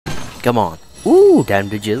Come on. Ooh, time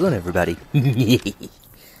to jizz on everybody.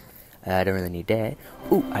 I don't really need that.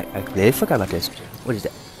 Ooh, I really forgot about this. What is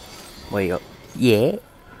that? Wait, oh. Yeah.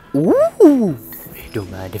 Ooh. Don't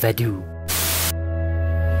mind if I do.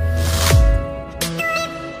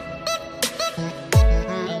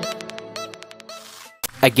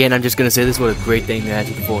 Again, I'm just gonna say this was a great thing to add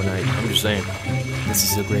to the Fortnite. I'm just saying. This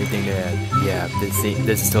is a great thing to add. Yeah, this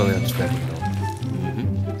is totally unexpected.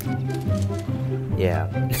 Yeah.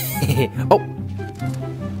 Oh!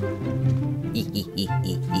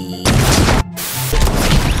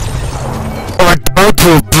 I'm down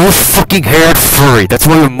to a blue fucking haired furry. That's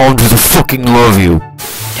why your mom doesn't fucking love you.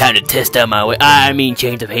 Time to test out my whip. I mean,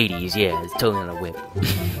 Chains of Hades. Yeah, it's totally not a whip.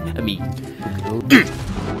 I mean, get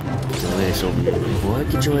your ass over here, boy.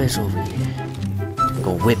 Get your ass over here. I'm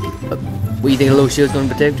gonna whip you. What do you think a little shield's gonna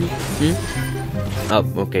protect you? Oh,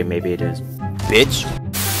 okay, maybe it is. Bitch.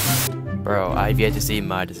 Bro, I've yet to see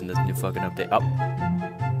Midas in this new fucking update. Oh.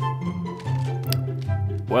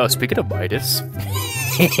 Well, speaking of Midas.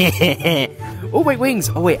 Oh, wait, wings.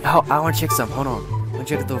 Oh, wait, I want to check some. Hold on. I want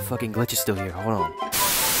to check if the fucking glitch is still here. Hold on.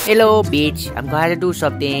 Hello, bitch. I'm glad to do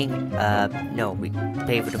something. No, we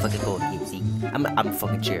pay for the fucking gold. Yeah, see? I'm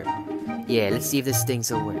fucking sure. Yeah, let's see if this thing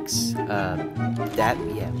still works. Yeah.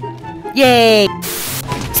 Yay!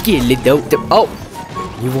 Let's get lit, though. Oh!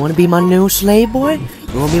 You wanna be my new slave, boy?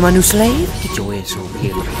 You wanna be my new slave? Get your ass over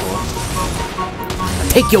here, little boy. Now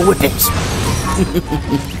take your whippings!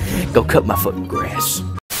 Go cut my fucking grass.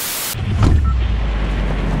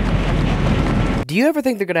 Do you ever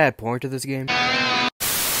think they're gonna add porn to this game?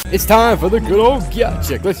 It's time for the good old yacht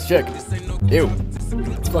check. Let's check. Ew.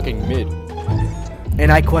 It's fucking mid.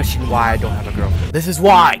 And I question why I don't have a girlfriend. This is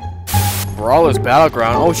why! Brawler's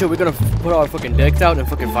Battleground. Oh shit, we're gonna put our fucking decks out and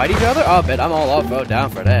fucking fight each other? I'll bet I'm all up, down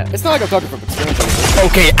for that. It's not like I'm talking from experience.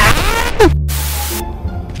 Okay,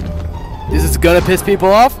 This is gonna piss people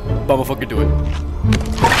off, but I'ma fucking do it.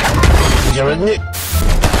 You're in it.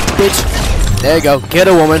 Bitch. There you go, get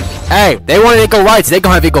a woman. Hey, they want equal rights, they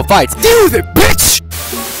gonna have equal fights. Deal with it, bitch!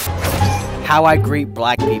 How I greet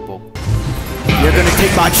black people. You're gonna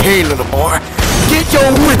take my chain, little boy. Get your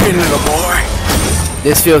whipping, little boy.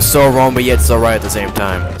 This feels so wrong, but yet so right at the same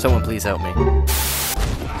time. Someone please help me.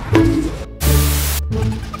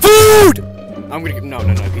 Food! I'm gonna no,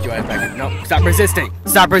 get your ass back here. No, stop resisting!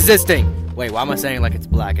 Stop resisting! Wait, why am I saying like it's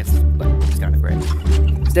black? It's kinda gray.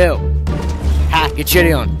 Still. Ha, get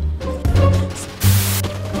shitty on.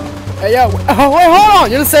 Hey yo, oh wait, hold on!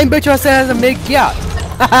 You're the same bitch I said has a mid yacht.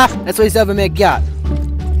 Haha, that's what he said of a mid yacht.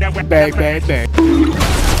 Bang, bang, bang.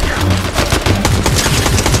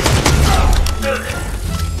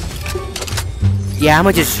 Yeah,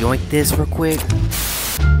 I'ma just yoink this real quick.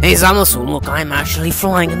 Hey, Zamasu, look, I'm actually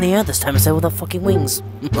flying in the air this time instead with the fucking wings.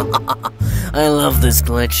 I love this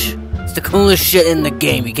glitch. It's the coolest shit in the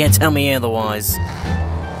game, you can't tell me otherwise.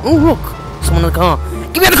 Oh, look, someone in the car.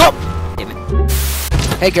 Give me the car! Damn it.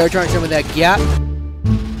 Hey, Gary, trying to show me that yacht?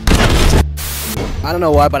 I don't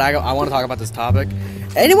know why, but I want to talk about this topic.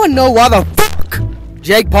 Anyone know why the fuck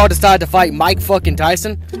Jake Paul decided to fight Mike fucking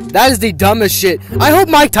Tyson? That is the dumbest shit. I hope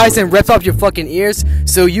Mike Tyson rips off your fucking ears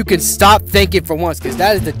so you can stop thinking for once, because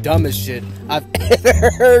that is the dumbest shit I've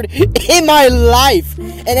ever heard in my life.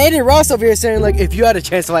 And Andy Ross over here saying, like, if you had a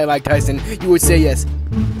chance to fight Mike Tyson, you would say yes.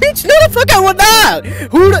 Bitch, no the fuck I would not!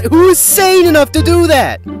 Who is sane enough to do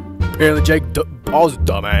that? Apparently Jake Paul's a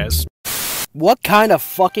dumbass. What kind of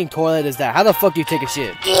fucking toilet is that? How the fuck do you take a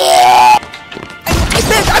shit? Hey,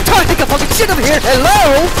 bitch, I'm trying to take a fucking shit over here!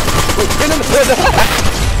 Hello?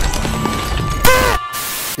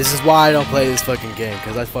 This is why I don't play this fucking game,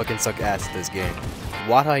 because I fucking suck ass at this game.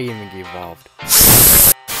 Why'd I even get involved?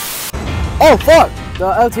 Oh, fuck!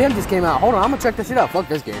 The LTM just came out. Hold on, I'm gonna check this shit out. Fuck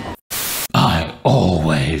this game. I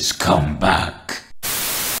always come back.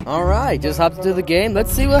 Alright, just hopped into the game.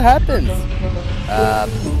 Let's see what happens.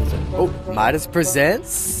 Oh, Midas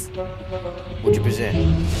presents. What'd you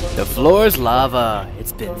present? The floor's lava.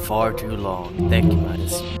 It's been far too long. Thank you,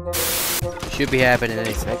 Midas. Should be happening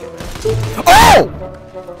any second. Oh!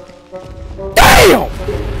 Damn!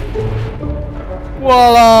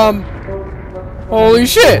 Well, holy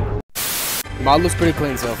shit! Mod looks pretty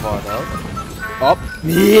clean so far, though. Oh,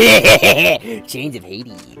 yeah! Chains of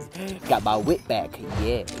Hades. Got my whip back.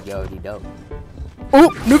 Yeah, you already know. Oh,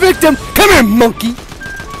 new victim! Come here, monkey!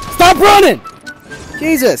 Stop running!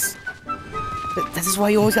 Jesus! This is why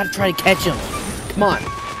you always gotta try to catch him. Come on.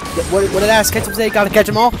 What did Ass Ketchup say? Gotta catch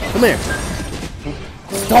them all? Come here.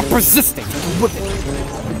 Stop resisting. Whip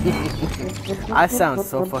it. I sound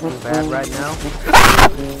so fucking bad right now.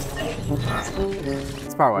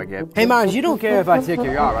 That's probably what I get. Hey, Mons, you don't care if I take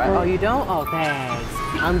your yacht, right? Oh, you don't? Oh, thanks.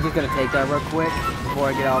 I'm just gonna take that real quick before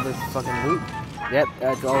I get all this fucking loot. Yep,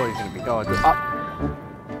 that's always gonna be going.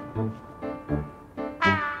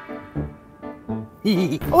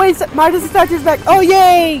 Oh, wait, Marcus' statue's back. Oh,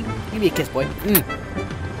 yay! Give me a kiss, boy.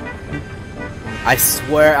 I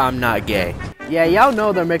swear I'm not gay. Yeah, y'all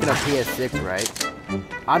know they're making a PS6, right?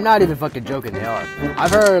 I'm not even fucking joking, they are.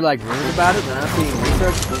 I've heard like rumors about it, and I'm seeing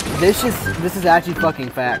research. This is actually fucking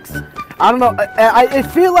facts. I don't know. I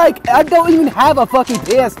feel like I don't even have a fucking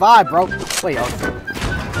PS5, bro. Wait,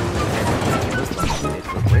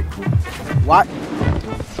 what?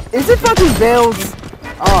 Is it fucking bills?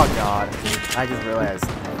 Oh god, I just realized.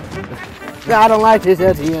 I don't like this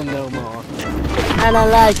ATM no more. I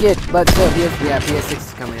don't like it, but still, PS6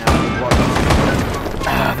 is coming out.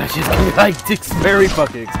 Ah, that shit's gonna be like, it's very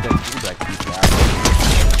fucking expensive. Like,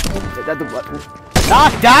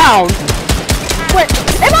 knock down? Wait,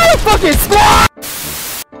 am I a fucking squad?